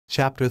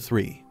Chapter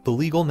 3. The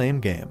Legal Name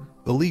Game.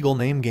 The Legal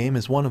Name Game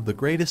is one of the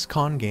greatest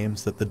con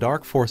games that the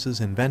Dark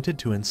Forces invented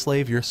to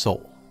enslave your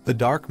soul. The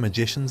Dark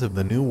Magicians of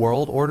the New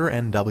World Order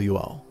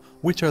NWO,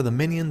 which are the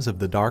minions of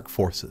the Dark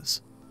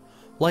Forces,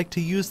 like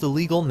to use the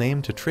legal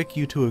name to trick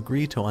you to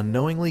agree to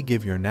unknowingly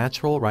give your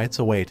natural rights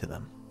away to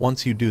them.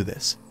 Once you do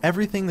this,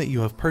 everything that you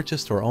have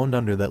purchased or owned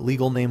under that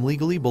legal name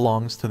legally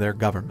belongs to their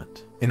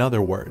government. In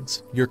other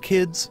words, your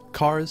kids,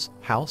 cars,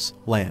 house,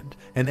 land,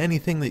 and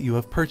anything that you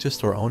have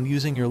purchased or owned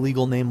using your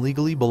legal name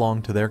legally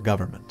belong to their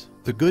government.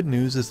 The good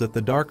news is that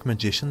the Dark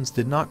Magicians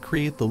did not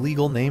create the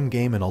legal name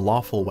game in a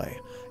lawful way,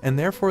 and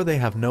therefore they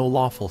have no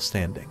lawful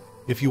standing.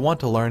 If you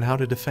want to learn how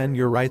to defend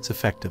your rights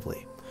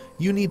effectively,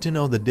 you need to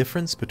know the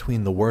difference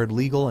between the word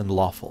legal and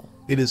lawful.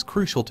 It is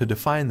crucial to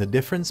define the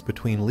difference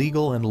between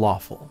legal and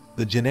lawful.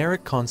 The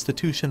generic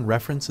constitution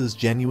references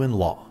genuine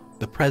law.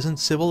 The present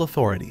civil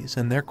authorities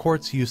and their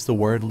courts use the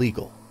word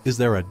legal. Is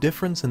there a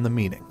difference in the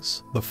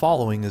meanings? The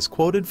following is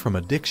quoted from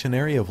a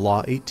Dictionary of Law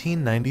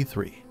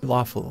 1893.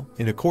 Lawful,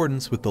 in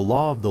accordance with the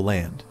law of the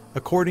land,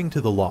 according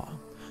to the law,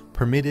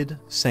 permitted,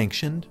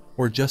 sanctioned,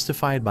 or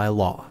justified by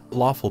law.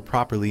 Lawful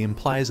properly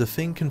implies a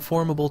thing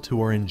conformable to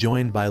or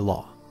enjoined by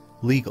law.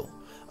 Legal,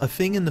 a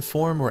thing in the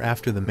form or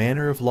after the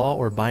manner of law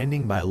or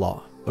binding by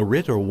law. A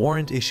writ or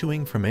warrant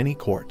issuing from any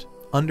court,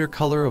 under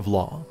color of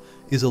law,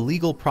 is a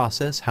legal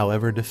process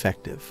however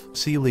defective.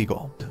 See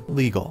legal.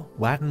 Legal,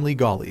 Latin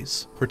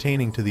legalis,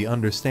 pertaining to the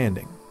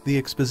understanding, the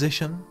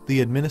exposition,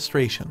 the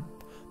administration,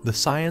 the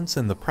science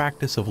and the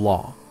practice of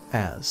law,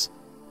 as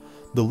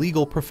the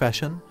legal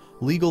profession,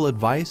 legal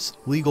advice,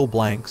 legal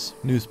blanks,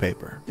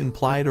 newspaper.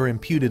 Implied or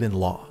imputed in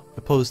law,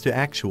 opposed to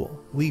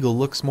actual. Legal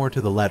looks more to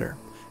the letter,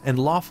 and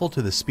lawful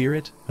to the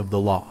spirit of the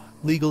law.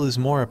 Legal is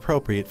more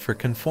appropriate for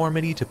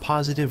conformity to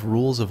positive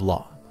rules of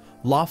law.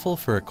 Lawful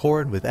for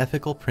accord with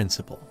ethical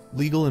principle.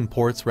 Legal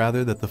imports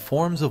rather that the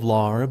forms of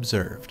law are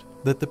observed,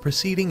 that the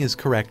proceeding is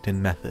correct in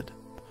method,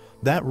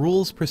 that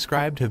rules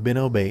prescribed have been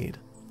obeyed.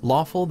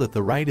 Lawful that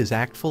the right is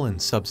actful in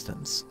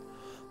substance,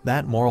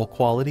 that moral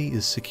quality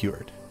is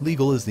secured.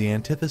 Legal is the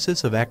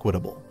antithesis of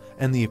equitable,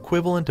 and the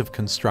equivalent of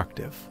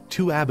constructive.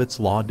 2 Abbott's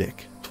Law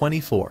Dic.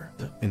 24.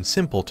 In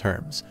simple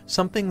terms,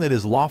 something that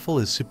is lawful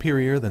is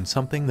superior than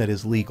something that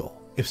is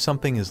legal. If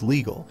something is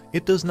legal,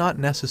 it does not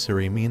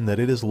necessarily mean that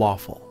it is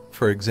lawful.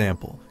 For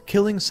example,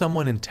 killing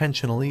someone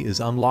intentionally is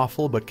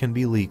unlawful but can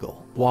be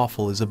legal.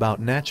 Lawful is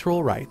about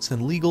natural rights,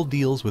 and legal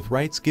deals with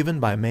rights given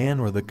by man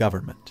or the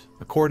government.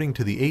 According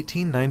to the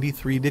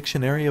 1893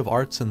 Dictionary of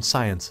Arts and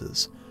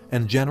Sciences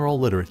and General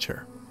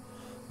Literature,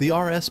 the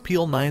R.S.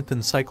 Peale 9th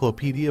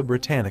Encyclopedia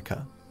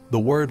Britannica, the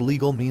word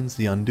legal means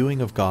the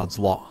undoing of God's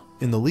law.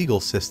 In the legal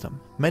system,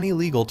 many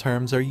legal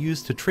terms are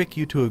used to trick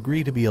you to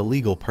agree to be a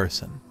legal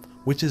person,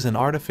 which is an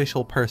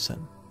artificial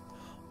person,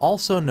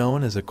 also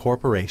known as a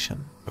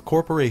corporation. A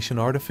corporation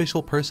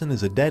artificial person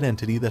is a dead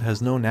entity that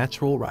has no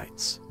natural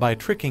rights. By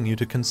tricking you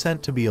to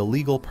consent to be a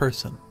legal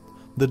person,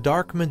 the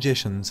Dark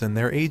Magicians and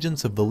their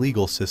agents of the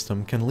legal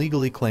system can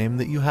legally claim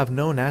that you have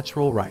no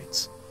natural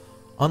rights,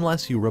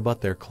 unless you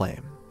rebut their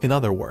claim. In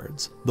other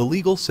words, the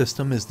legal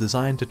system is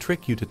designed to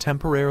trick you to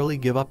temporarily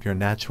give up your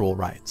natural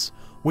rights,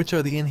 which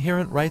are the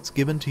inherent rights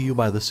given to you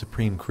by the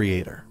Supreme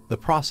Creator. The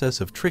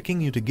process of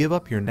tricking you to give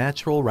up your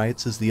natural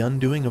rights is the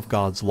undoing of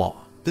God's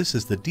law. This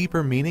is the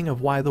deeper meaning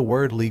of why the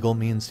word legal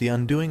means the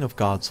undoing of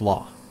God's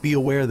law. Be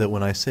aware that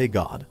when I say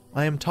God,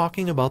 I am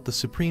talking about the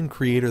Supreme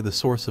Creator, the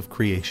source of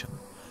creation,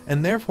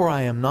 and therefore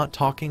I am not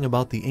talking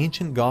about the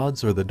ancient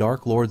gods or the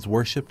dark lords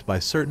worshipped by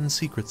certain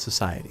secret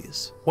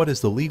societies. What is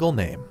the legal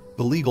name?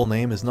 The legal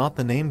name is not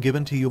the name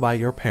given to you by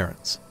your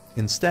parents.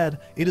 Instead,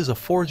 it is a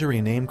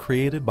forgery name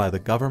created by the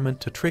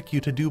government to trick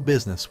you to do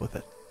business with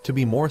it. To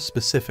be more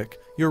specific,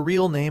 your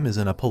real name is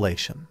an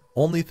appellation.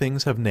 Only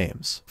things have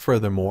names.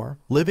 Furthermore,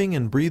 living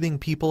and breathing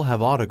people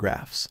have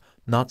autographs,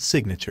 not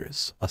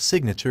signatures. A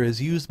signature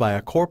is used by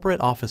a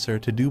corporate officer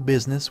to do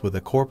business with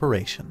a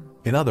corporation.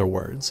 In other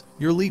words,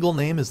 your legal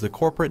name is the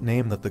corporate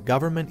name that the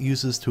government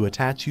uses to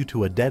attach you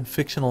to a dead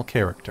fictional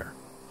character,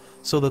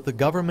 so that the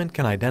government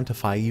can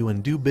identify you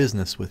and do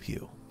business with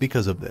you.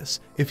 Because of this,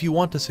 if you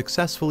want to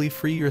successfully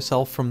free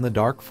yourself from the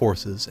Dark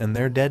Forces and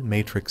their dead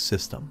matrix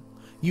system,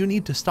 you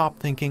need to stop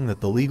thinking that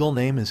the legal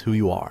name is who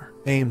you are.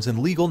 Names and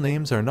legal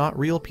names are not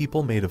real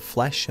people made of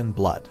flesh and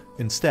blood.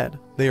 Instead,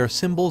 they are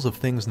symbols of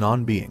things,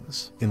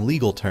 non-beings. In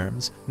legal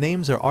terms,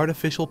 names are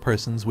artificial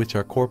persons, which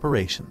are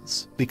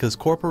corporations. Because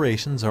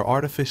corporations are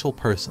artificial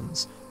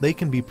persons, they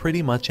can be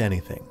pretty much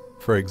anything.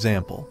 For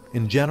example,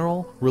 in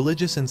general,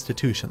 religious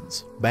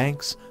institutions,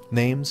 banks,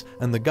 names,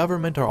 and the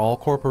government are all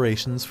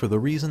corporations for the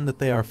reason that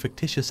they are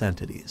fictitious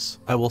entities.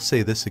 I will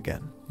say this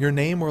again. Your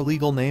name or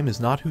legal name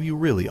is not who you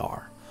really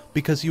are,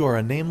 because you are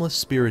a nameless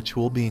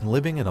spiritual being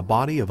living in a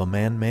body of a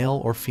man,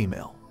 male or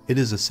female. It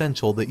is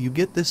essential that you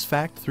get this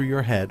fact through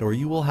your head, or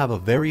you will have a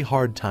very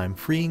hard time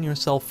freeing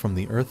yourself from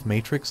the Earth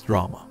Matrix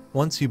drama.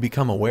 Once you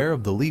become aware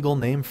of the legal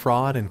name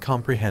fraud and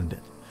comprehend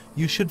it,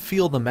 you should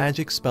feel the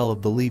magic spell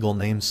of the legal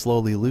name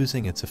slowly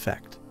losing its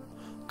effect,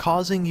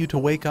 causing you to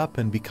wake up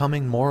and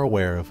becoming more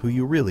aware of who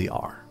you really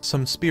are.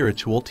 Some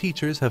spiritual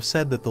teachers have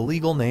said that the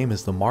legal name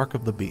is the mark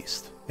of the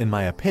beast. In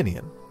my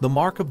opinion, the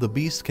mark of the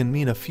beast can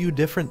mean a few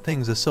different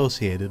things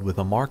associated with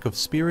a mark of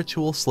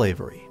spiritual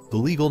slavery. The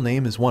legal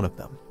name is one of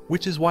them,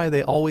 which is why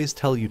they always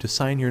tell you to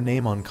sign your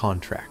name on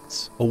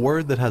contracts. A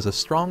word that has a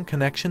strong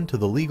connection to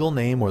the legal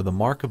name or the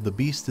mark of the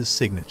beast is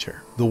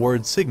signature. The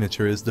word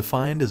signature is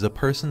defined as a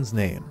person's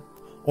name,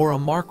 or a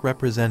mark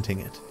representing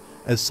it,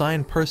 as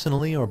signed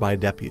personally or by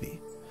deputy,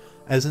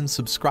 as in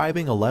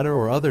subscribing a letter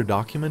or other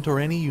document or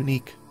any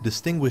unique,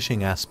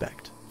 distinguishing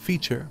aspect,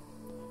 feature,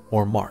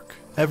 or mark.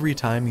 Every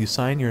time you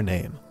sign your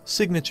name,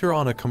 signature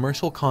on a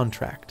commercial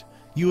contract,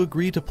 you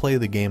agree to play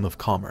the game of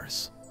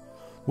commerce,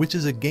 which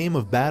is a game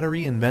of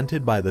battery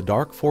invented by the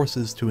dark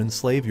forces to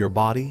enslave your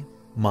body,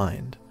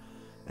 mind,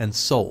 and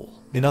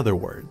soul. In other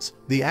words,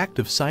 the act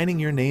of signing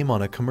your name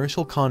on a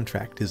commercial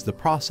contract is the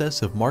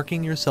process of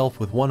marking yourself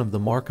with one of the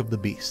mark of the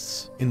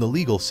beasts. In the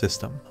legal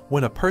system,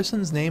 when a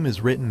person's name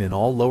is written in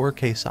all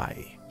lowercase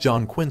i.e.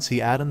 John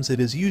Quincy Adams, it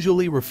is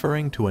usually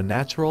referring to a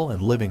natural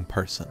and living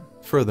person.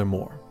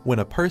 Furthermore, when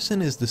a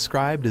person is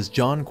described as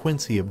John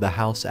Quincy of the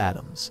House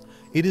Adams,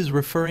 it is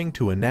referring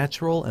to a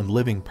natural and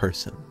living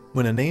person.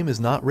 When a name is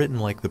not written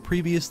like the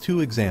previous two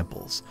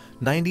examples,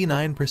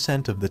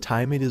 99% of the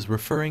time it is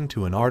referring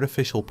to an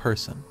artificial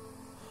person,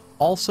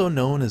 also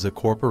known as a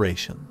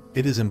corporation.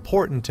 It is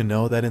important to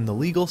know that in the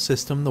legal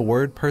system the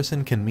word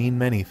person can mean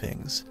many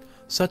things,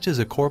 such as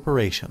a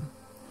corporation,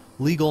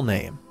 legal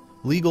name,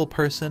 legal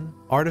person,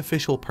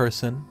 artificial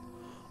person,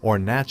 or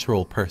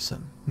natural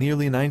person.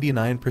 Nearly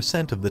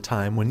 99% of the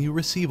time when you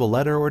receive a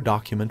letter or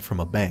document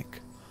from a bank,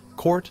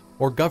 court,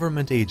 or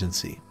government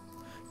agency,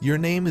 your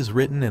name is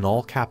written in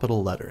all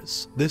capital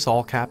letters. This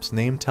all caps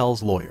name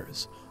tells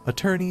lawyers,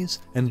 attorneys,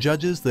 and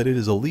judges that it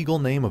is a legal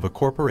name of a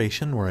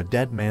corporation or a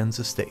dead man's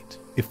estate.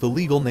 If the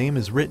legal name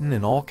is written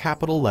in all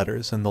capital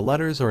letters and the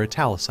letters are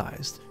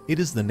italicized, it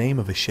is the name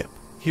of a ship.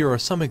 Here are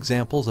some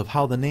examples of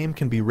how the name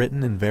can be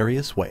written in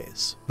various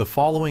ways. The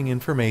following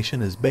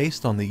information is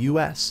based on the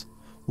U.S.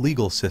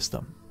 legal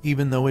system.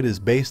 Even though it is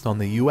based on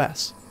the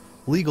U.S.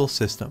 legal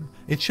system,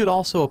 it should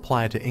also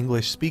apply to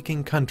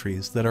English-speaking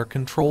countries that are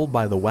controlled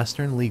by the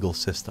Western legal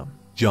system.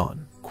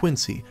 John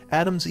Quincy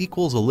Adams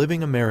equals a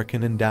living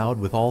American endowed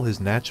with all his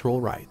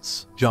natural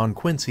rights. John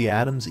Quincy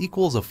Adams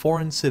equals a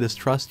foreign citizen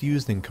trust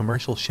used in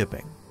commercial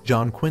shipping.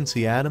 John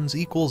Quincy Adams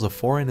equals a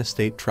foreign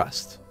estate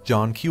trust.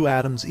 John Q.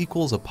 Adams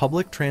equals a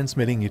public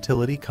transmitting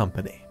utility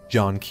company.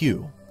 John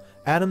Q.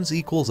 Adams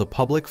equals a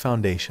public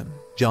foundation.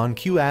 John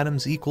Q.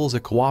 Adams equals a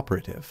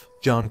cooperative.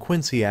 John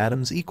Quincy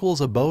Adams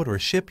equals a boat or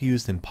ship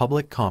used in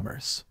public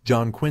commerce.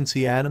 John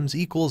Quincy Adams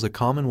equals a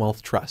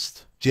Commonwealth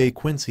Trust. J.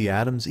 Quincy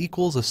Adams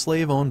equals a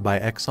slave owned by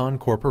Exxon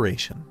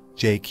Corporation.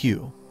 J.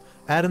 Q.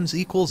 Adams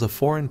equals a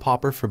foreign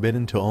pauper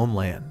forbidden to own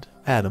land.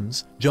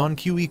 Adams, John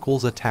Q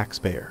equals a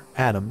taxpayer.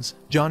 Adams,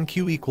 John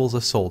Q equals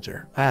a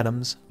soldier.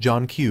 Adams,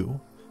 John Q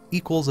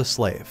equals a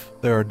slave.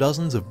 There are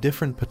dozens of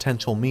different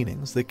potential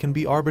meanings that can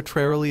be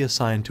arbitrarily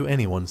assigned to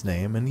anyone's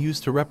name and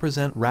used to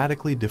represent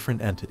radically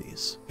different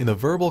entities. In a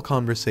verbal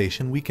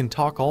conversation, we can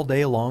talk all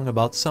day long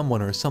about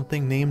someone or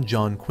something named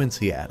John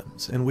Quincy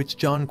Adams, and which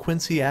John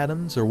Quincy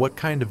Adams or what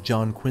kind of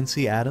John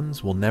Quincy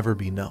Adams will never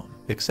be known,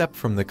 except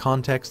from the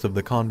context of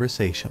the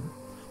conversation.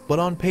 But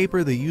on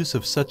paper, the use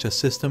of such a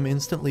system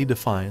instantly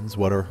defines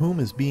what or whom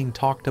is being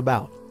talked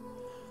about.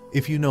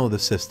 If you know the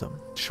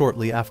system,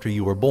 shortly after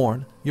you were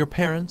born, your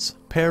parents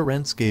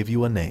gave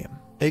you a name.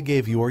 They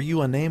gave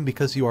you a name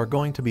because you are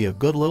going to be a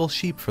good little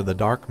sheep for the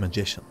dark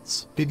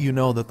magicians. Did you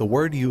know that the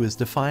word you is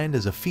defined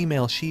as a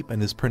female sheep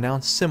and is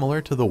pronounced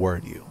similar to the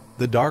word you?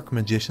 The dark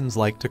magicians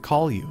like to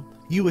call you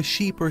a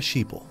sheep or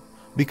sheeple,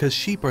 because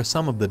sheep are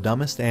some of the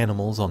dumbest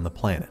animals on the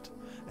planet,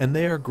 and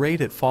they are great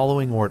at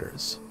following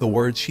orders. The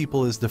word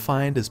sheeple is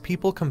defined as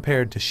people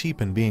compared to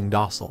sheep in being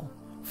docile,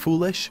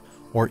 foolish,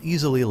 or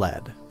easily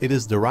led. It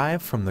is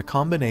derived from the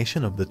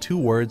combination of the two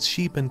words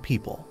sheep and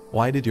people.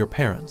 Why did your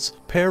parents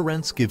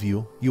give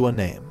you a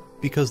name?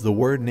 Because the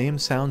word name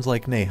sounds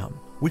like Nahum,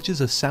 which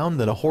is a sound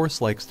that a horse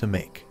likes to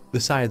make.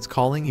 Besides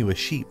calling you a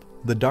sheep,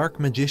 the dark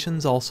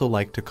magicians also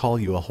like to call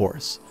you a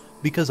horse,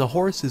 because a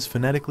horse is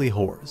phonetically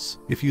horse.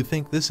 If you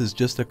think this is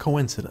just a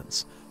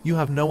coincidence, you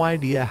have no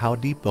idea how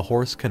deep the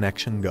horse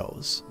connection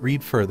goes.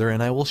 Read further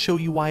and I will show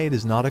you why it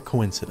is not a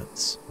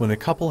coincidence. When a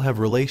couple have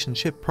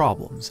relationship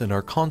problems and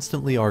are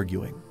constantly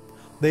arguing,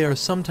 they are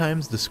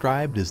sometimes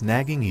described as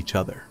nagging each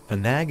other. A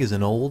nag is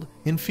an old,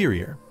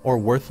 inferior, or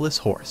worthless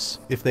horse.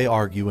 If they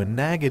argue and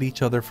nag at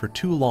each other for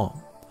too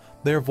long,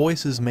 their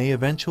voices may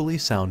eventually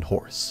sound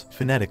hoarse.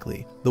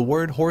 Phonetically, the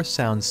word horse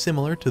sounds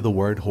similar to the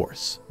word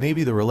horse.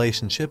 Maybe the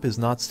relationship is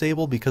not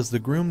stable because the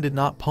groom did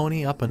not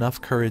pony up enough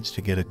courage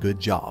to get a good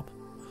job.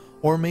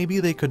 Or maybe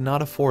they could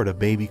not afford a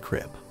baby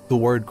crib. The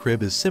word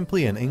crib is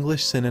simply an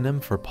English synonym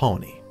for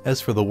pony.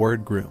 As for the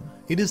word groom,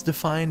 it is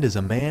defined as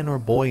a man or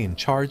boy in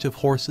charge of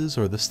horses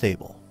or the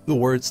stable. The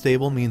word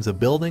stable means a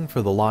building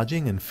for the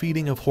lodging and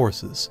feeding of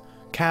horses,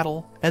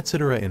 cattle,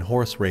 etc. in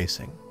horse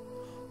racing.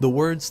 The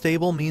word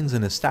stable means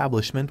an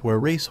establishment where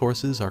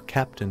racehorses are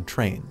kept and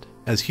trained.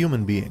 As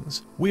human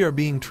beings, we are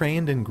being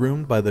trained and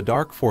groomed by the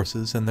dark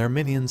forces and their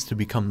minions to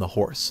become the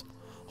horse.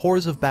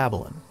 Whores of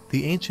Babylon,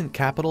 the ancient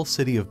capital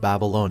city of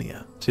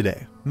Babylonia.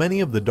 Today,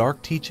 many of the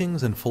dark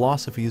teachings and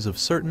philosophies of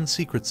certain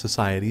secret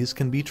societies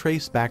can be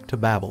traced back to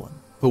Babylon.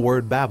 The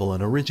word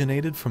Babylon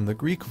originated from the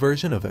Greek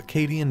version of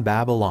Akkadian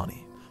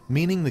Babyloni,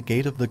 meaning the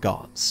gate of the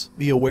gods.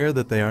 Be aware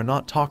that they are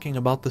not talking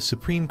about the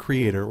supreme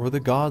creator or the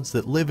gods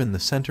that live in the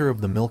center of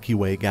the Milky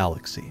Way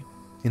galaxy.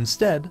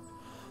 Instead,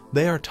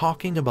 they are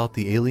talking about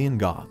the alien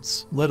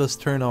gods. Let us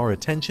turn our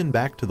attention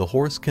back to the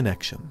horse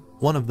connection.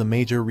 One of the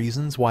major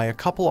reasons why a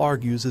couple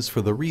argues is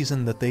for the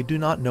reason that they do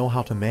not know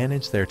how to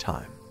manage their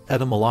time.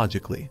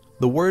 Etymologically,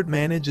 the word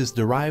manage is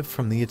derived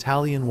from the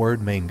Italian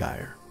word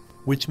mangiare,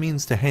 which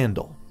means to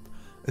handle,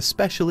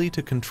 especially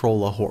to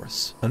control a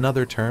horse.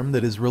 Another term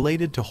that is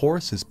related to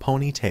horse is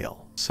ponytail.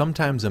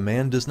 Sometimes a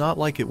man does not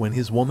like it when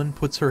his woman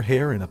puts her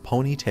hair in a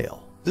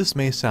ponytail. This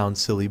may sound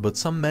silly, but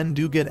some men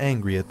do get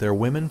angry at their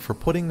women for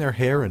putting their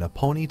hair in a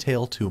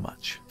ponytail too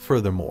much.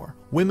 Furthermore,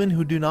 women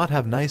who do not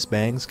have nice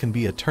bangs can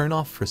be a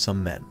turnoff for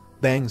some men.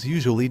 Bangs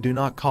usually do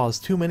not cause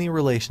too many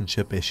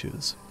relationship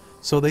issues,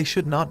 so they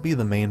should not be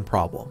the main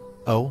problem.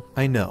 Oh,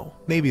 I know,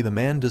 maybe the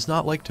man does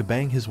not like to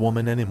bang his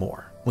woman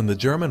anymore. When the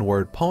German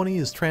word pony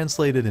is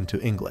translated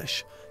into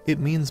English, it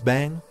means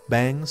bang,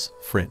 bangs,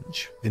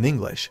 fringe. In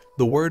English,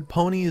 the word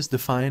pony is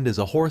defined as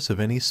a horse of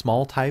any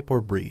small type or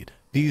breed.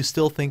 Do you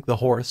still think the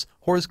horse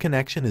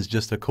connection is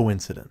just a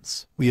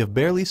coincidence? We have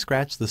barely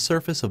scratched the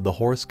surface of the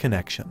horse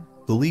connection.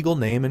 The legal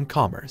name in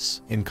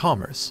commerce. In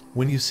commerce,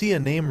 when you see a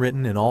name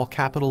written in all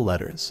capital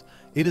letters,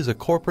 it is a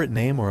corporate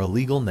name or a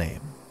legal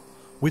name,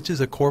 which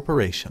is a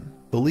corporation.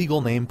 The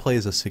legal name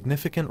plays a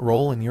significant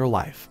role in your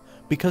life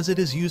because it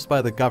is used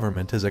by the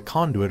government as a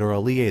conduit or a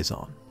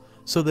liaison,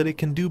 so that it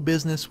can do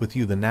business with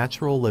you, the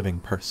natural living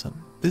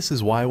person. This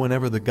is why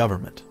whenever the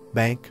government,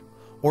 bank,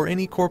 or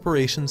any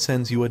corporation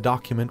sends you a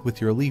document with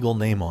your legal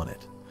name on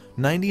it,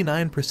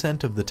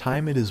 99% of the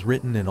time it is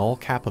written in all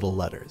capital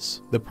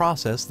letters. The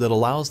process that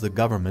allows the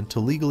government to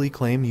legally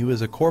claim you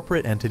as a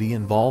corporate entity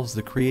involves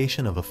the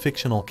creation of a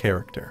fictional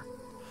character,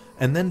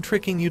 and then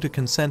tricking you to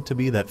consent to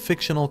be that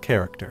fictional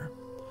character,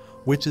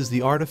 which is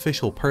the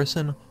artificial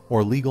person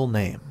or legal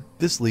name.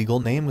 This legal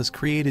name was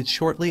created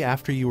shortly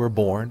after you were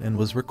born and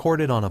was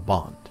recorded on a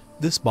bond.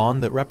 This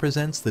bond that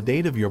represents the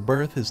date of your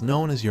birth is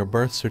known as your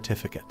birth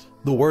certificate.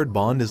 The word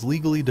bond is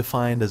legally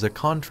defined as a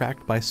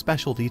contract by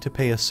specialty to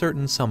pay a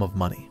certain sum of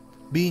money,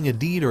 being a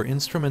deed or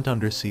instrument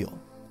under seal,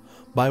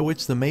 by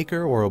which the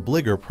maker or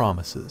obligor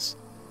promises,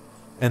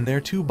 and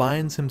thereto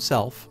binds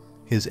himself,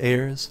 his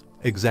heirs,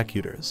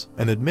 executors,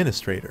 and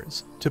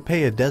administrators, to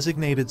pay a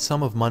designated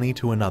sum of money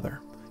to another,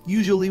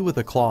 usually with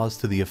a clause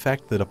to the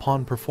effect that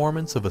upon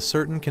performance of a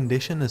certain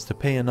condition is to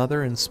pay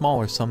another and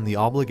smaller sum the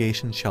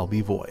obligation shall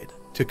be void.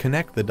 To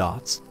connect the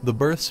dots, the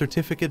birth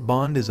certificate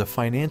bond is a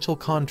financial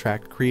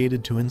contract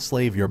created to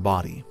enslave your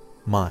body,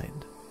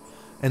 mind,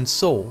 and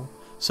soul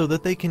so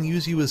that they can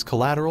use you as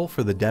collateral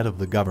for the debt of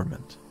the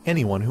government.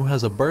 Anyone who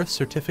has a birth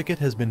certificate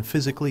has been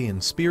physically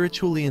and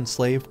spiritually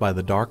enslaved by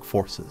the dark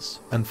forces.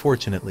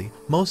 Unfortunately,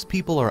 most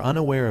people are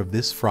unaware of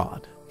this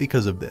fraud.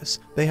 Because of this,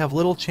 they have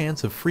little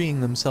chance of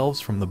freeing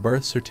themselves from the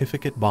birth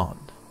certificate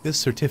bond. This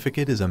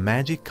certificate is a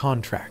magic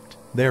contract.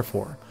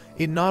 Therefore,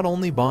 it not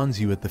only bonds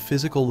you at the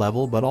physical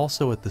level but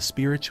also at the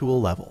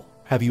spiritual level.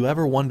 Have you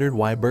ever wondered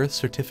why birth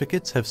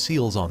certificates have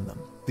seals on them?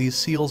 These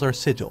seals are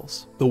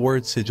sigils. The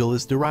word sigil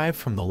is derived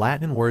from the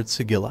Latin word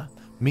sigilla,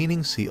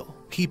 meaning seal.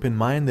 Keep in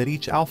mind that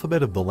each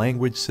alphabet of the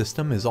language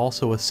system is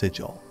also a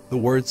sigil. The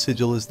word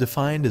sigil is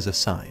defined as a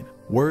sign,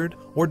 word,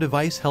 or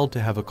device held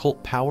to have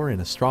occult power in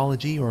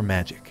astrology or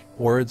magic.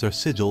 Words are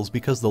sigils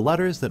because the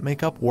letters that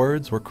make up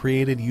words were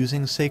created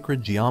using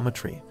sacred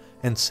geometry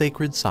and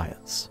sacred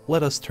science.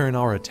 Let us turn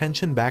our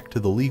attention back to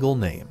the legal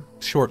name.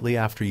 Shortly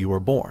after you were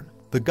born,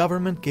 the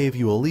government gave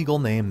you a legal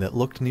name that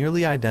looked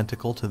nearly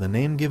identical to the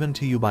name given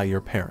to you by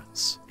your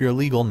parents. Your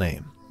legal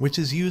name, which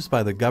is used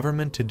by the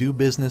government to do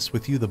business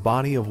with you, the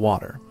body of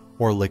water,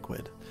 or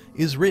liquid,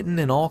 is written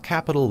in all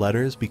capital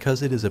letters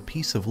because it is a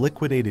piece of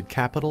liquidated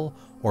capital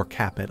or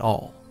cap at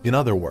all. In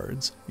other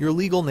words, your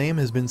legal name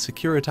has been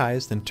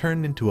securitized and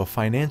turned into a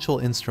financial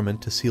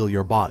instrument to seal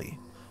your body,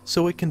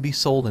 so it can be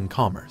sold in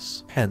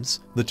commerce. Hence,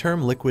 the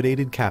term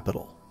liquidated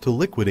capital. To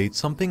liquidate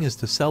something is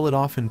to sell it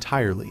off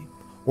entirely,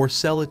 or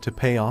sell it to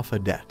pay off a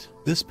debt.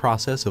 This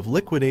process of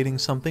liquidating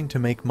something to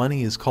make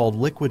money is called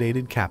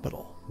liquidated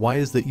capital. Why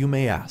is that, you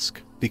may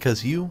ask?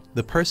 Because you,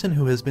 the person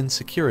who has been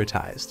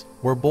securitized,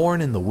 were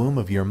born in the womb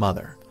of your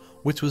mother,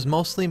 which was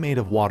mostly made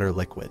of water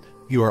liquid.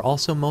 You are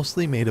also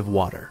mostly made of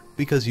water.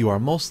 Because you are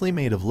mostly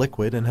made of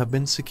liquid and have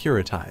been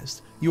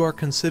securitized, you are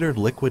considered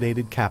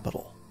liquidated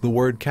capital. The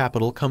word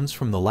capital comes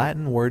from the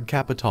Latin word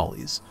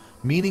capitalis,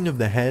 meaning of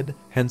the head,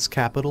 hence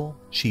capital,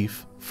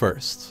 chief,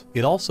 first.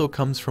 It also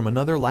comes from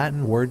another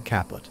Latin word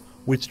caput,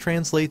 which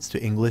translates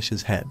to English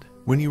as head.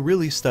 When you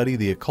really study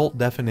the occult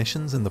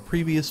definitions in the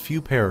previous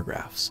few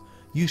paragraphs,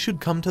 you should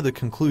come to the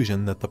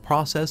conclusion that the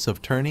process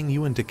of turning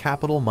you into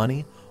capital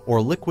money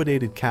or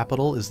liquidated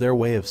capital is their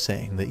way of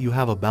saying that you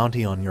have a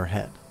bounty on your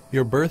head.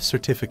 Your birth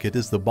certificate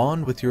is the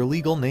bond with your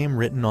legal name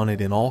written on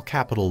it in all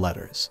capital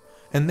letters,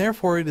 and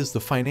therefore it is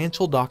the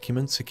financial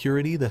document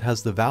security that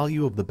has the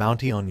value of the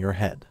bounty on your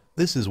head.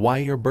 This is why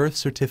your birth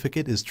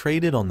certificate is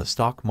traded on the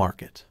stock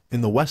market.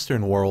 In the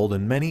Western world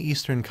and many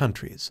Eastern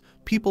countries,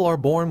 people are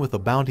born with a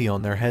bounty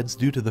on their heads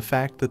due to the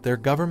fact that their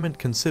government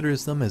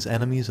considers them as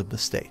enemies of the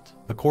state.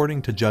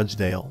 According to Judge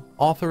Dale,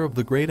 author of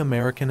The Great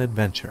American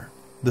Adventure,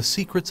 The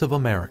Secrets of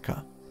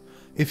America,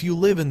 if you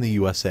live in the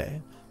USA,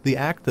 the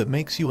act that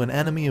makes you an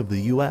enemy of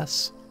the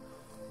US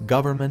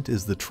government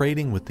is the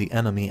Trading with the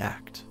Enemy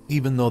Act.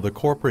 Even though the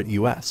corporate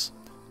US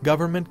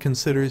government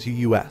considers you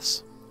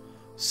US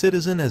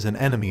citizen as an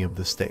enemy of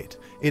the state,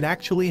 it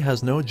actually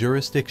has no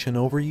jurisdiction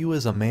over you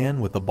as a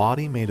man with a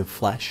body made of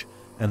flesh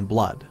and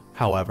blood.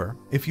 However,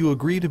 if you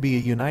agree to be a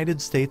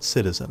United States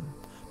citizen,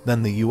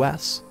 then the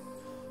US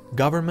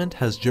government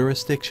has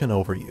jurisdiction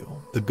over you.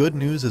 The good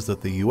news is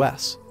that the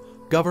US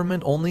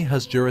government only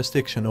has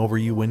jurisdiction over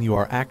you when you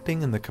are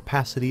acting in the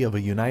capacity of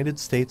a United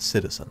States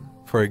citizen.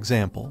 For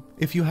example,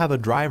 if you have a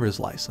driver's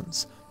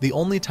license, the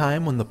only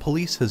time when the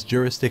police has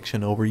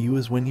jurisdiction over you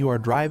is when you are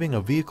driving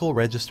a vehicle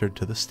registered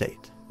to the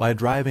state. By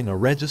driving a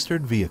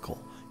registered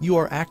vehicle, you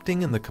are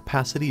acting in the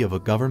capacity of a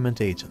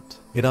government agent.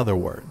 In other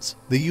words,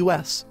 the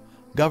US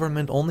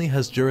government only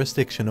has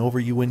jurisdiction over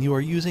you when you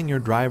are using your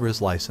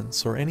driver's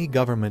license or any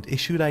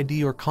government-issued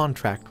ID or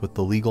contract with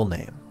the legal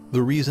name.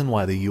 The reason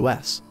why the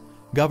US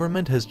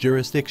government has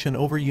jurisdiction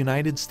over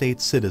United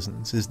States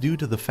citizens is due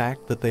to the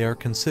fact that they are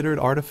considered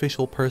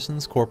artificial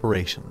persons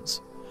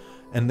corporations,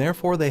 and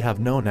therefore they have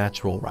no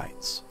natural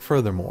rights.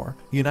 Furthermore,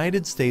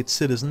 United States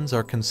citizens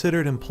are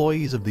considered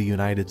employees of the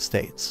United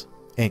States,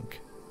 Inc.,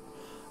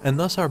 and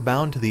thus are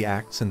bound to the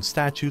acts and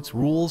statutes,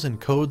 rules,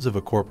 and codes of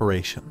a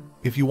corporation.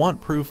 If you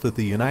want proof that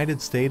the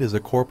United States is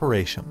a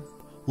corporation,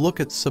 look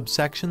at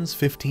subsections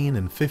 15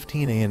 and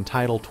 15A in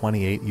Title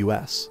 28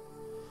 U.S.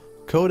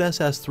 Code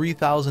SS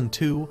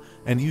 3002,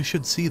 and you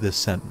should see this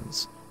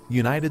sentence.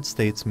 United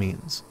States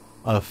means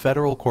a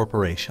federal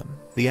corporation.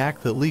 The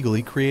act that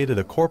legally created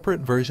a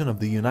corporate version of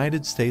the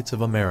United States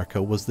of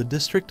America was the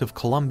District of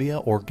Columbia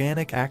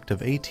Organic Act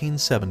of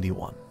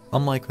 1871.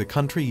 Unlike the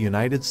country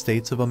United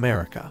States of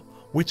America,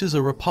 which is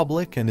a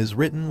republic and is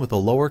written with a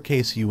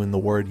lowercase u in the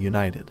word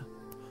United,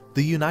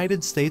 the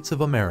United States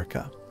of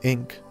America,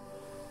 Inc.,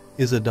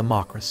 is a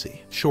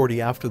democracy.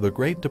 Shortly after the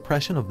Great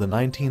Depression of the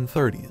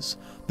 1930s,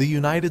 the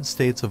United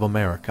States of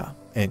America,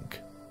 Inc.,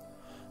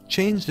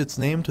 changed its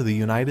name to the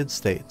United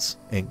States,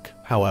 Inc.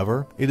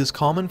 However, it is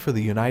common for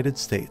the United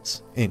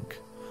States, Inc.,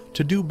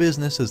 to do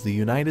business as the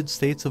United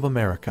States of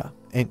America,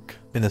 Inc.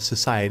 In a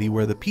society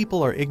where the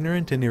people are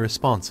ignorant and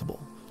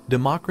irresponsible,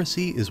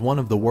 democracy is one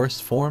of the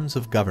worst forms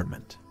of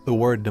government. The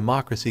word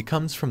democracy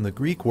comes from the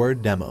Greek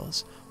word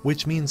demos,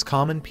 which means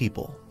common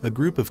people. A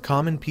group of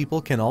common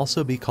people can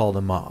also be called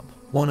a mob.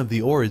 One of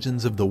the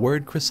origins of the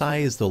word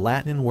craci is the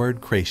Latin word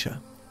cratia,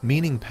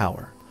 meaning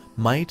power,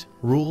 might,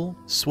 rule,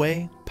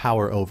 sway,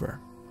 power over.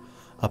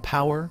 A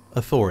power,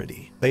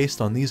 authority.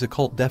 Based on these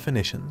occult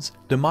definitions,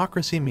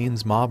 democracy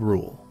means mob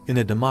rule. In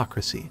a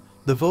democracy,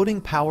 the voting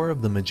power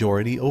of the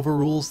majority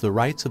overrules the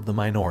rights of the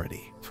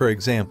minority. For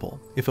example,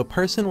 if a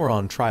person were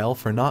on trial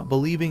for not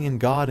believing in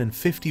God and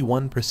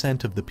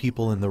 51% of the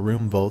people in the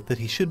room vote that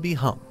he should be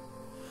hung,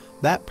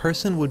 that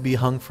person would be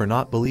hung for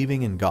not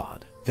believing in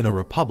God. In a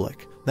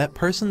republic, that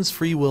person's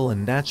free will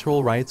and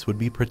natural rights would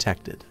be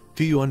protected.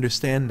 Do you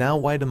understand now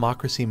why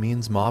democracy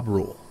means mob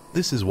rule?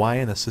 This is why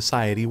in a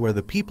society where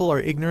the people are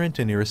ignorant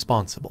and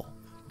irresponsible,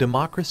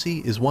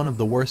 democracy is one of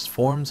the worst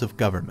forms of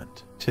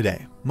government.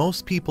 Today,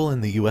 most people in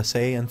the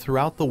USA and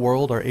throughout the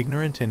world are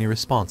ignorant and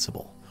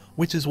irresponsible,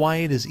 which is why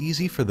it is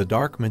easy for the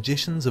dark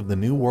magicians of the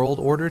New World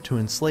Order to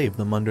enslave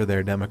them under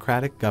their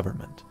democratic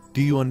government.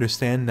 Do you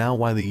understand now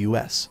why the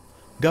US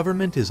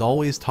government is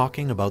always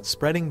talking about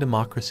spreading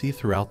democracy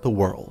throughout the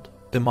world?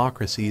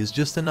 Democracy is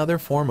just another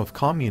form of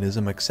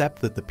communism,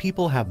 except that the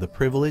people have the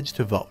privilege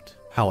to vote.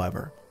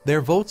 However,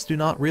 their votes do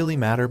not really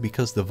matter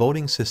because the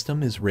voting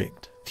system is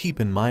rigged. Keep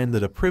in mind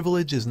that a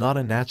privilege is not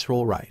a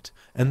natural right,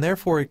 and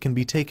therefore it can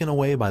be taken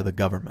away by the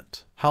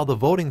government. How the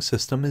voting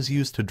system is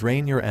used to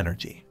drain your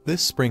energy.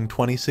 This spring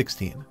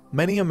 2016,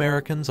 many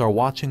Americans are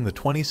watching the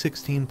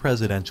 2016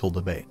 presidential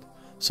debate,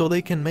 so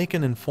they can make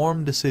an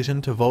informed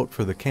decision to vote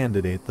for the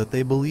candidate that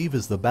they believe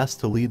is the best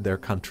to lead their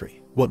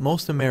country. What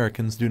most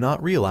Americans do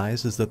not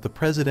realize is that the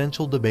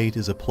presidential debate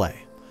is a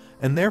play,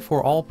 and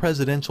therefore all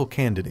presidential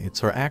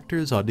candidates are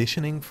actors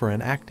auditioning for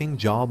an acting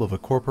job of a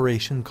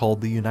corporation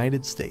called the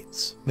United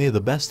States. May the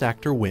best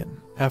actor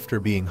win. After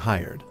being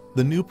hired,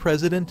 the new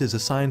president is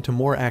assigned to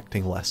more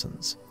acting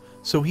lessons,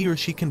 so he or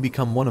she can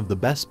become one of the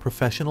best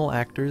professional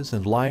actors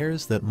and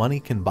liars that money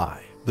can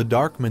buy. The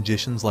dark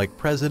magicians like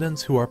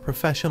presidents who are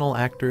professional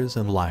actors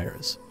and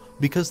liars,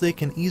 because they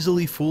can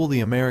easily fool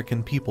the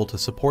American people to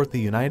support the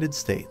United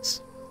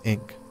States,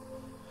 Inc.,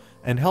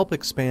 and help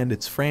expand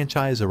its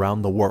franchise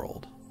around the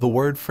world. The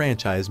word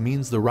franchise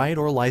means the right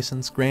or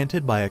license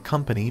granted by a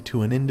company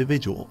to an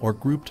individual or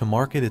group to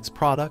market its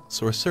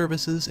products or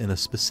services in a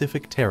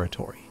specific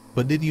territory.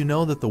 But did you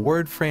know that the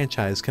word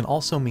franchise can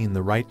also mean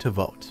the right to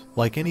vote?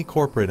 Like any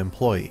corporate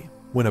employee,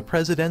 when a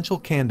presidential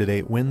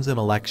candidate wins an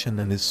election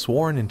and is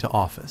sworn into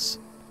office,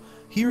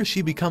 he or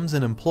she becomes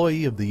an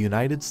employee of the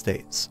United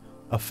States,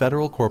 a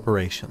federal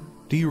corporation.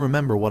 Do you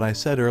remember what I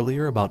said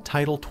earlier about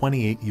Title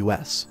 28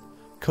 U.S.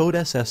 Code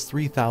SS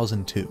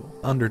 3002?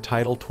 Under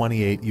Title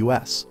 28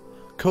 U.S.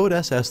 Code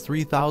SS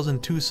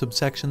 3002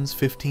 subsections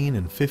 15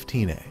 and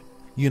 15a,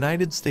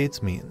 United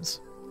States means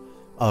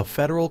a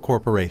federal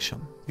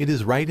corporation. It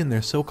is right in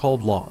their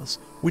so-called laws,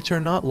 which are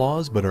not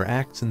laws but are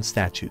acts and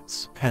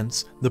statutes.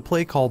 Hence, the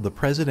play called The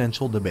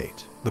Presidential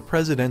Debate. The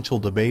Presidential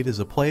Debate is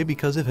a play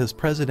because it has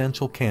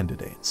presidential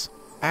candidates,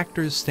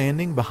 actors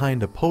standing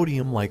behind a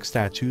podium like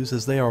statues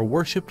as they are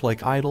worshipped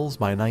like idols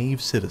by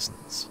naive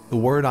citizens. The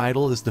word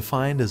idol is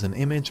defined as an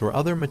image or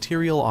other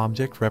material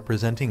object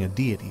representing a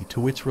deity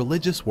to which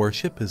religious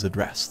worship is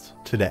addressed.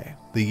 Today,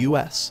 the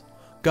U.S.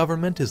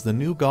 government is the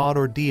new god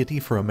or deity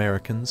for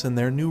Americans, and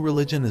their new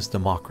religion is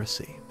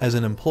democracy. As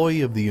an employee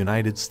of the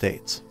United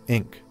States,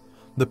 Inc.,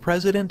 the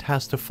president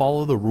has to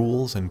follow the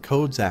rules and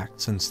codes,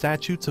 acts, and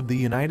statutes of the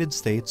United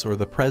States, or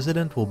the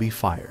president will be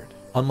fired.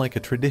 Unlike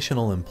a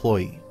traditional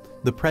employee,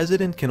 the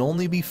president can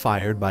only be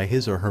fired by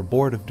his or her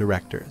board of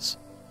directors,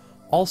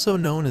 also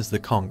known as the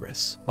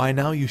Congress. By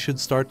now you should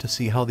start to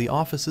see how the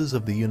offices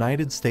of the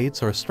United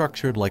States are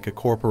structured like a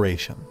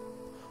corporation,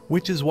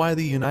 which is why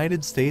the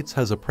United States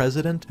has a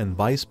president and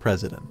vice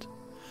president,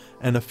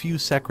 and a few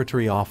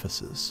secretary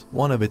offices.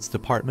 One of its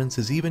departments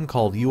is even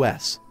called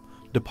U.S.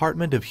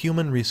 Department of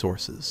Human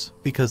Resources.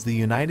 Because the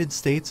United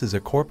States is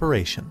a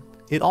corporation,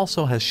 it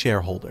also has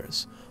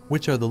shareholders,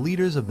 which are the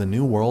leaders of the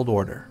New World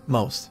Order.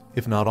 Most,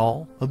 if not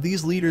all, of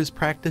these leaders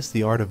practice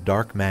the art of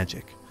dark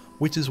magic,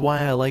 which is why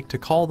I like to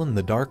call them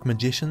the dark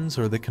magicians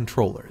or the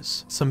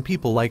controllers. Some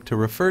people like to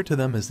refer to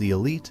them as the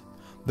elite,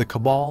 the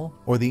cabal,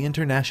 or the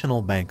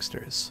international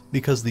banksters.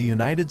 Because the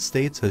United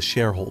States has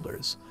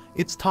shareholders,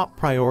 its top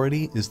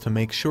priority is to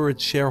make sure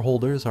its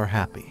shareholders are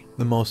happy.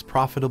 The most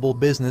profitable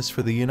business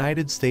for the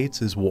United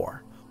States is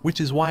war,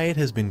 which is why it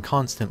has been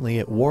constantly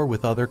at war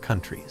with other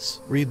countries.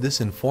 Read this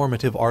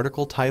informative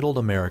article titled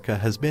 "America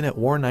has been at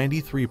war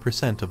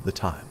 93% of the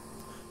time,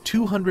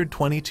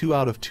 222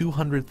 out of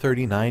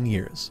 239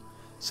 years,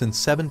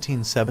 since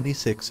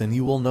 1776, and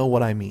you will know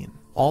what I mean.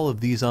 All of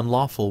these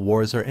unlawful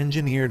wars are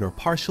engineered or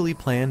partially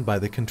planned by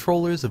the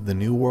controllers of the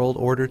New World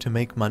Order to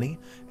make money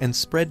and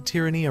spread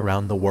tyranny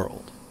around the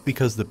world.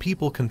 Because the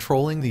people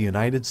controlling the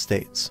United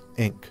States,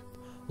 Inc.,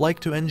 like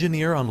to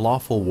engineer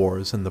unlawful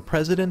wars, and the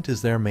president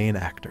is their main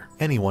actor.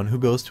 Anyone who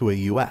goes to a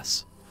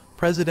U.S.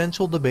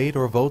 presidential debate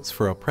or votes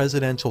for a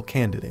presidential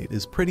candidate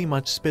is pretty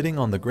much spitting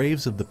on the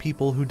graves of the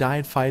people who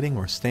died fighting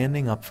or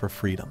standing up for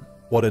freedom.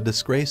 What a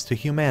disgrace to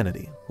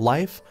humanity,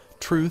 life,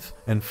 truth,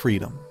 and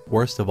freedom.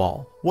 Worst of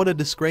all, what a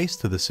disgrace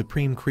to the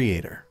Supreme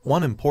Creator.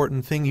 One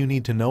important thing you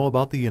need to know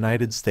about the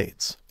United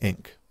States,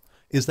 Inc.,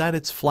 is that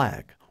its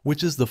flag,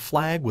 which is the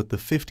flag with the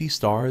 50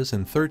 stars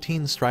and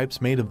 13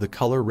 stripes made of the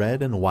color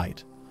red and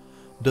white,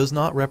 does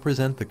not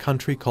represent the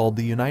country called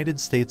the United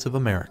States of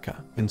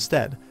America.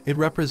 Instead, it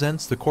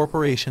represents the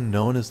corporation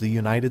known as the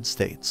United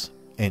States,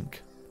 Inc.,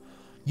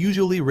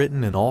 usually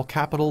written in all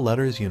capital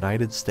letters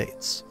United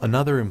States.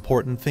 Another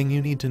important thing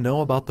you need to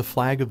know about the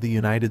flag of the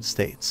United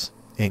States,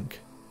 Inc.,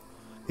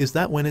 is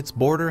that when its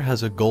border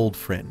has a gold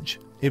fringe,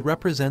 it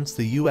represents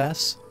the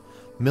U.S.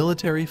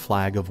 military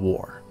flag of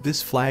war.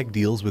 This flag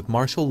deals with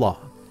martial law,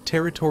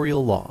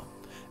 territorial law,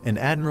 and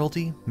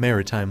admiralty,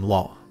 maritime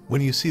law.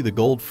 When you see the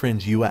gold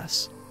fringe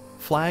U.S.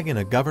 flag in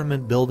a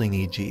government building,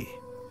 e.g.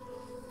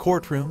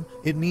 courtroom,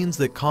 it means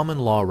that common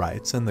law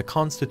rights and the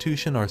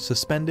Constitution are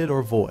suspended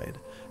or void,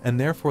 and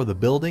therefore the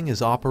building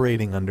is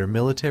operating under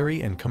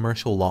military and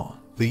commercial law.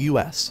 The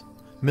U.S.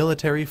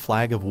 military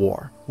flag of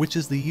war, which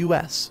is the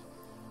U.S.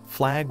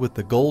 flag with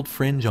the gold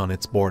fringe on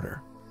its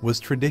border, was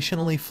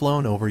traditionally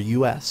flown over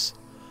U.S.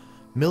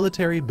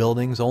 military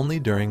buildings only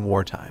during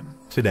wartime.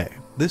 Today,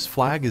 this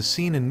flag is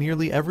seen in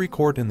nearly every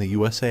court in the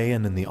USA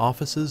and in the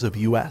offices of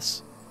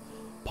U.S.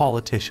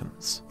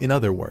 politicians. In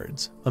other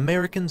words,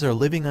 Americans are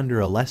living under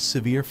a less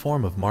severe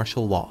form of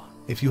martial law.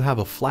 If you have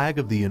a flag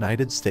of the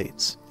United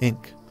States,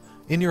 Inc.,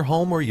 in your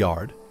home or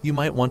yard, you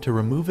might want to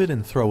remove it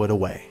and throw it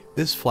away.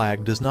 This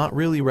flag does not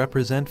really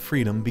represent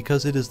freedom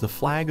because it is the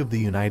flag of the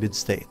United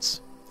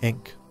States,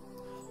 Inc.,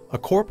 a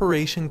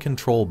corporation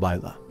controlled by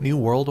the New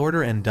World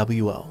Order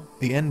NWO.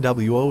 The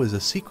NWO is a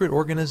secret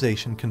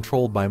organization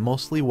controlled by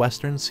mostly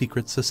Western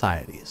secret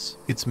societies.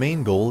 Its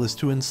main goal is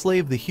to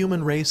enslave the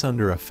human race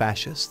under a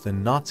fascist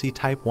and Nazi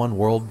Type 1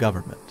 world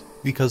government.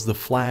 Because the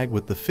flag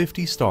with the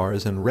 50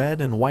 stars and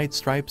red and white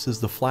stripes is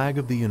the flag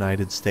of the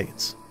United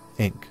States,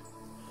 Inc.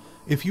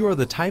 If you are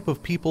the type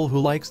of people who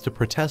likes to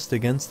protest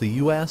against the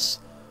U.S.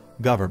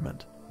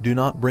 government, do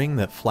not bring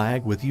that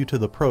flag with you to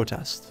the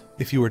protest.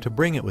 If you were to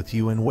bring it with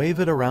you and wave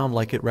it around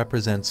like it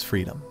represents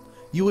freedom,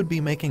 you would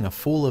be making a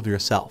fool of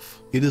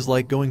yourself. It is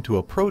like going to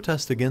a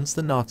protest against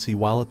the Nazi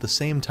while at the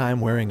same time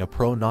wearing a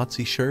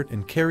pro-Nazi shirt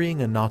and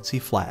carrying a Nazi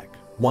flag.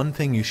 One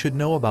thing you should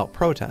know about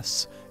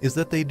protests is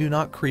that they do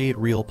not create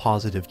real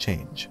positive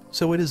change,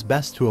 so it is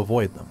best to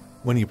avoid them.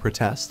 When you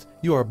protest,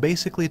 you are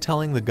basically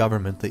telling the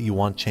government that you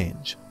want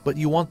change, but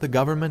you want the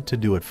government to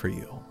do it for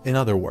you. In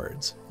other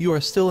words, you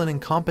are still an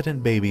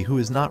incompetent baby who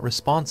is not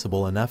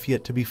responsible enough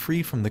yet to be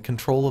free from the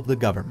control of the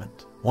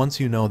government. Once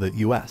you know that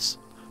U.S.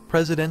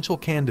 presidential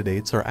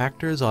candidates are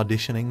actors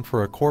auditioning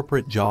for a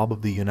corporate job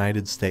of the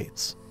United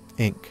States,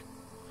 Inc.,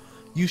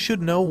 you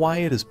should know why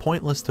it is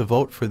pointless to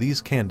vote for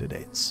these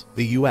candidates.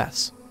 The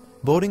U.S.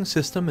 voting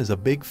system is a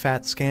big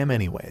fat scam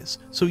anyways,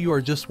 so you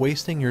are just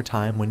wasting your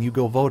time when you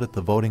go vote at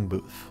the voting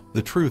booth.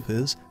 The truth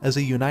is, as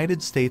a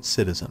United States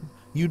citizen,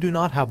 you do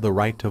not have the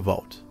right to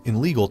vote.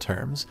 In legal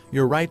terms,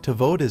 your right to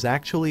vote is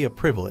actually a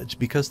privilege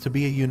because to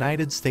be a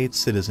United States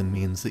citizen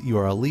means that you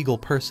are a legal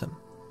person,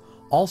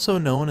 also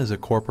known as a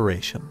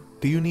corporation.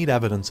 Do you need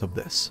evidence of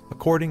this?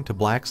 According to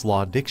Black's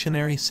Law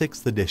Dictionary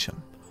 6th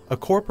edition, a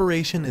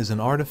corporation is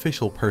an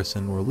artificial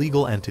person or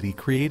legal entity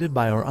created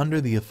by or under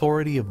the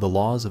authority of the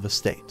laws of a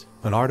state.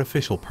 An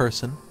artificial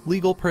person,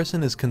 legal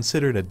person is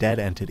considered a dead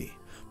entity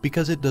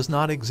because it does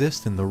not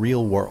exist in the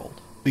real world.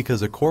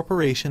 Because a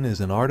corporation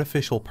is an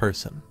artificial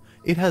person,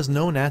 it has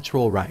no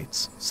natural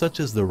rights, such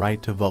as the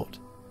right to vote,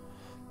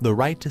 the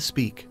right to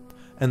speak,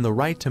 and the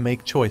right to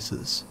make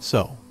choices.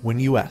 So, when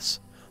U.S.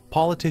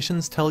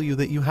 politicians tell you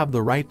that you have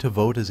the right to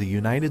vote as a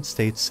United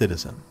States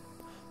citizen,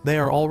 they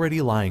are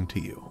already lying to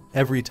you.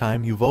 Every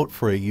time you vote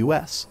for a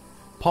U.S.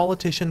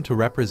 politician to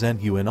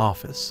represent you in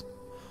office,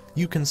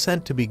 you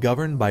consent to be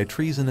governed by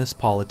treasonous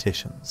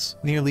politicians.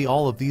 Nearly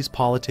all of these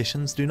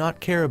politicians do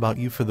not care about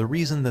you for the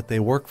reason that they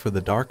work for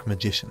the Dark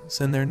Magicians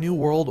and their New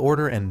World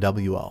Order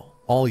NWO.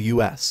 All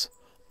U.S.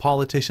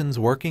 politicians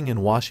working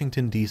in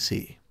Washington,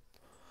 D.C.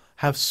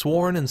 have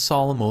sworn an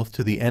solemn oath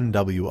to the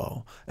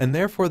NWO, and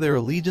therefore their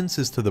allegiance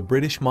is to the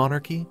British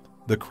monarchy,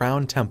 the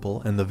Crown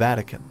Temple, and the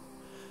Vatican,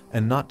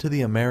 and not to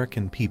the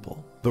American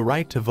people. The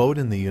right to vote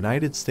in the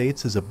United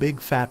States is a big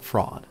fat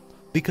fraud,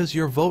 because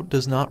your vote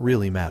does not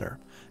really matter,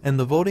 and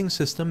the voting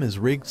system is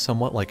rigged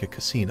somewhat like a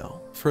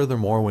casino.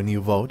 Furthermore, when you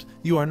vote,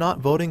 you are not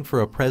voting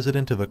for a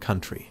president of a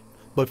country,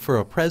 but for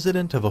a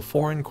president of a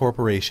foreign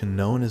corporation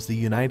known as the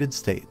United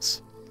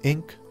States,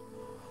 Inc.,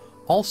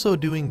 also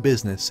doing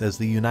business as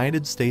the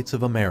United States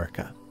of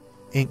America,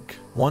 Inc.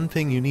 One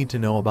thing you need to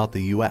know about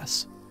the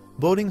U.S.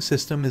 voting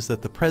system is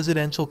that the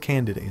presidential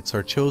candidates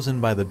are chosen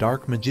by the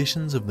Dark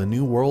Magicians of the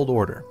New World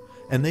Order,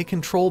 and they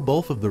control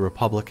both of the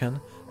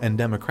Republican and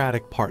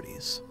Democratic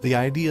parties. The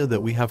idea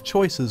that we have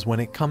choices when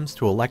it comes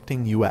to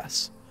electing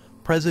U.S.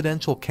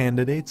 presidential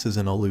candidates is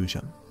an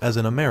illusion. As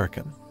an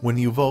American, when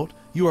you vote,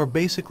 you are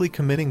basically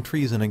committing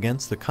treason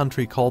against the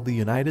country called the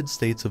United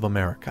States of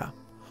America,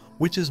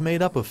 which is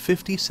made up of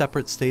 50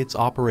 separate states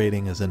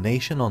operating as a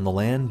nation on the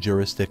land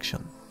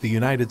jurisdiction. The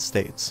United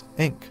States,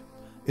 Inc.,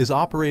 is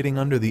operating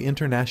under the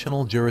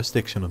international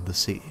jurisdiction of the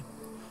sea,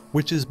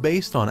 which is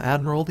based on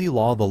Admiralty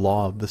law, the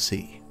law of the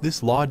sea.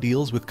 This law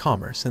deals with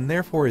commerce and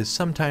therefore is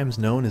sometimes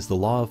known as the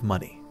law of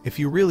money. If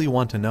you really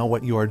want to know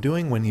what you are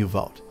doing when you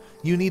vote,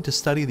 you need to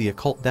study the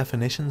occult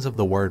definitions of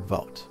the word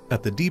vote.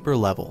 At the deeper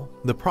level,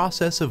 the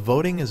process of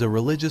voting is a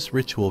religious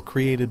ritual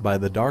created by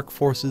the dark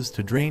forces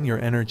to drain your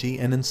energy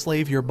and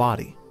enslave your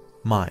body,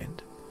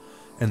 mind,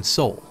 and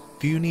soul.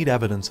 Do you need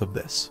evidence of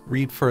this?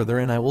 Read further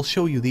and I will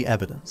show you the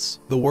evidence.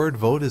 The word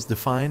vote is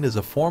defined as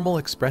a formal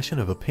expression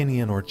of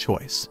opinion or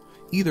choice,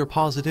 either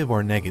positive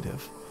or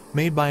negative,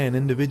 made by an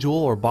individual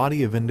or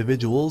body of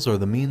individuals or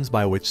the means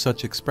by which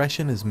such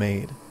expression is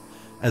made,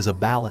 as a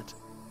ballot,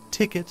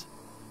 ticket,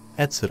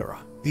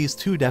 etc. These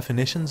two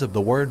definitions of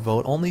the word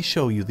vote only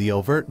show you the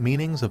overt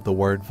meanings of the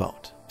word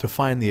vote. To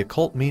find the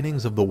occult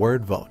meanings of the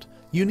word vote,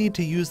 you need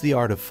to use the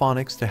art of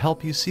phonics to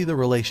help you see the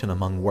relation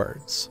among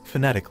words.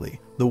 Phonetically,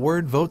 the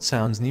word vote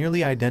sounds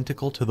nearly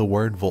identical to the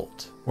word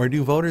volt. Where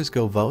do voters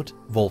go vote?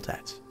 Vote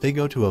at. They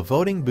go to a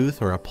voting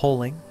booth or a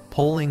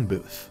polling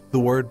booth. The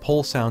word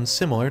poll sounds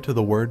similar to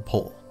the word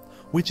pole,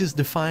 which is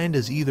defined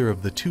as either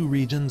of the two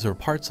regions or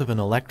parts of an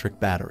electric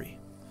battery,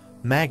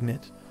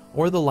 magnet,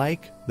 or the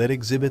like that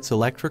exhibits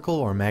electrical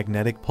or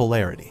magnetic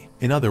polarity.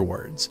 In other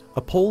words,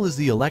 a pole is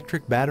the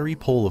electric battery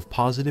pole of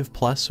positive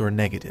plus or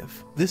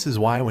negative. This is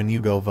why when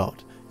you go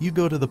vote, you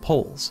go to the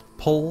polls,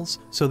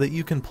 so that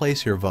you can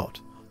place your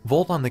vote.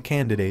 Vote on the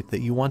candidate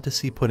that you want to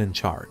see put in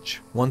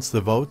charge. Once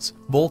the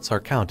votes are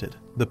counted,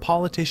 the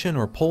politician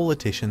or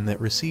politician that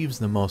receives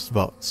the most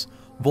votes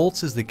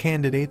is the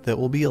candidate that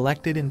will be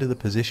elected into the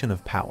position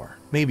of power.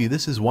 Maybe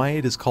this is why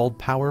it is called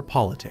power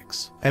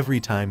politics.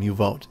 Every time you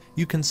vote,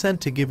 you consent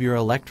to give your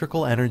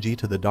electrical energy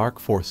to the dark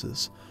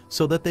forces,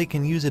 so that they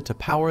can use it to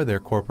power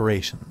their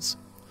corporations,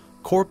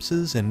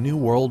 corpses, and New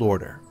World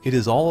Order. It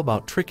is all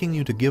about tricking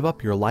you to give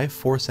up your life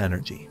force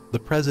energy. The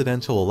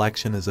presidential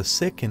election is a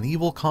sick and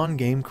evil con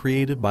game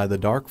created by the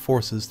dark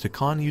forces to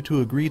con you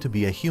to agree to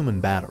be a human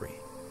battery,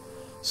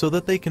 so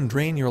that they can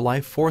drain your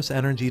life force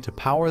energy to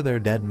power their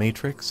dead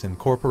matrix and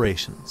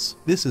corporations.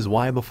 This is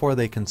why before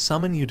they can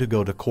summon you to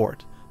go to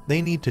court,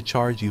 they need to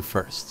charge you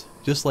first.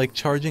 Just like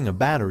charging a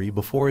battery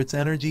before its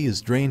energy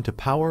is drained to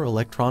power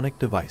electronic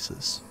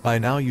devices. By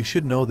now you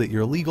should know that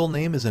your legal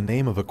name is a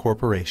name of a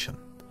corporation,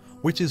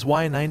 which is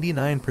why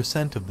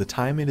 99% of the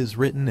time it is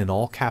written in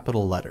all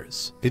capital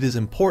letters. It is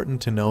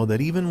important to know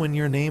that even when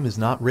your name is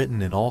not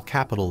written in all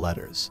capital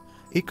letters,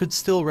 it could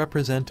still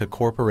represent a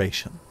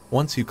corporation.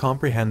 Once you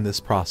comprehend this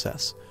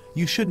process,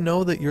 you should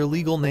know that your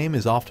legal name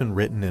is often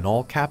written in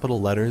all capital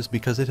letters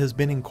because it has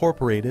been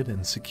incorporated and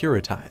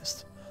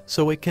securitized,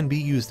 so it can be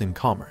used in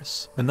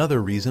commerce.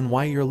 Another reason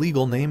why your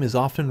legal name is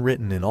often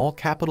written in all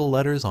capital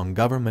letters on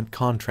government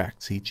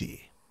contracts,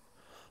 e.g.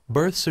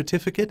 birth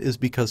certificate, is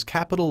because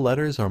capital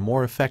letters are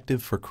more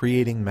effective for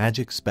creating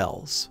magic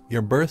spells.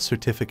 Your birth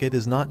certificate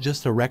is not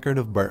just a record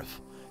of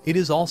birth, it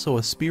is also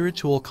a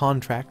spiritual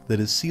contract that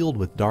is sealed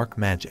with dark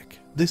magic.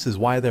 This is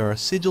why there are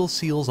sigil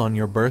seals on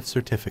your birth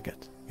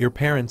certificate. Your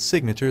parents'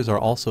 signatures are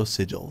also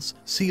sigils,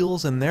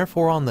 seals, and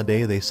therefore on the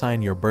day they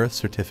sign your birth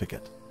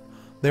certificate,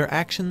 their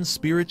actions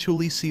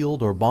spiritually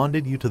sealed or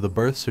bonded you to the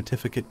birth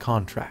certificate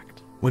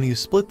contract. When you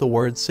split the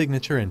word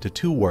signature into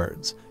two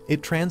words,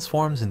 it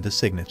transforms into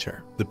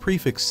signature. The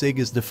prefix sig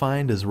is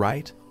defined as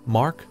right,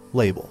 mark,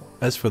 label.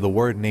 As for the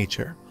word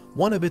nature,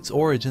 one of its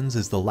origins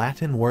is the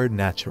Latin word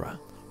natura,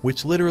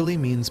 which literally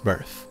means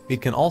birth.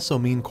 It can also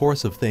mean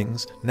course of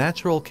things,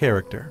 natural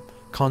character,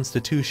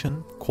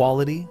 constitution,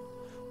 quality,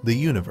 the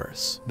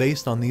universe.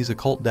 Based on these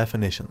occult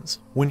definitions,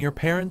 when your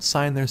parents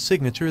sign their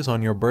signatures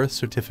on your birth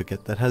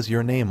certificate that has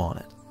your name on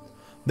it,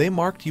 they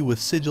marked you with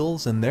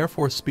sigils and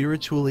therefore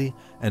spiritually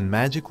and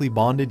magically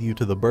bonded you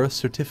to the birth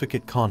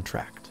certificate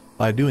contract.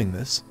 By doing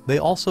this, they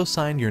also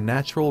signed your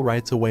natural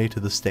rights away to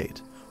the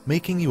state,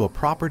 making you a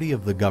property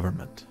of the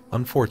government.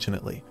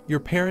 Unfortunately, your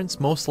parents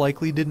most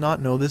likely did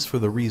not know this for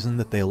the reason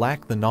that they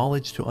lack the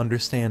knowledge to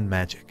understand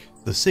magic.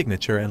 The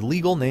signature and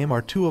legal name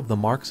are two of the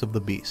marks of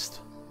the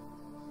beast.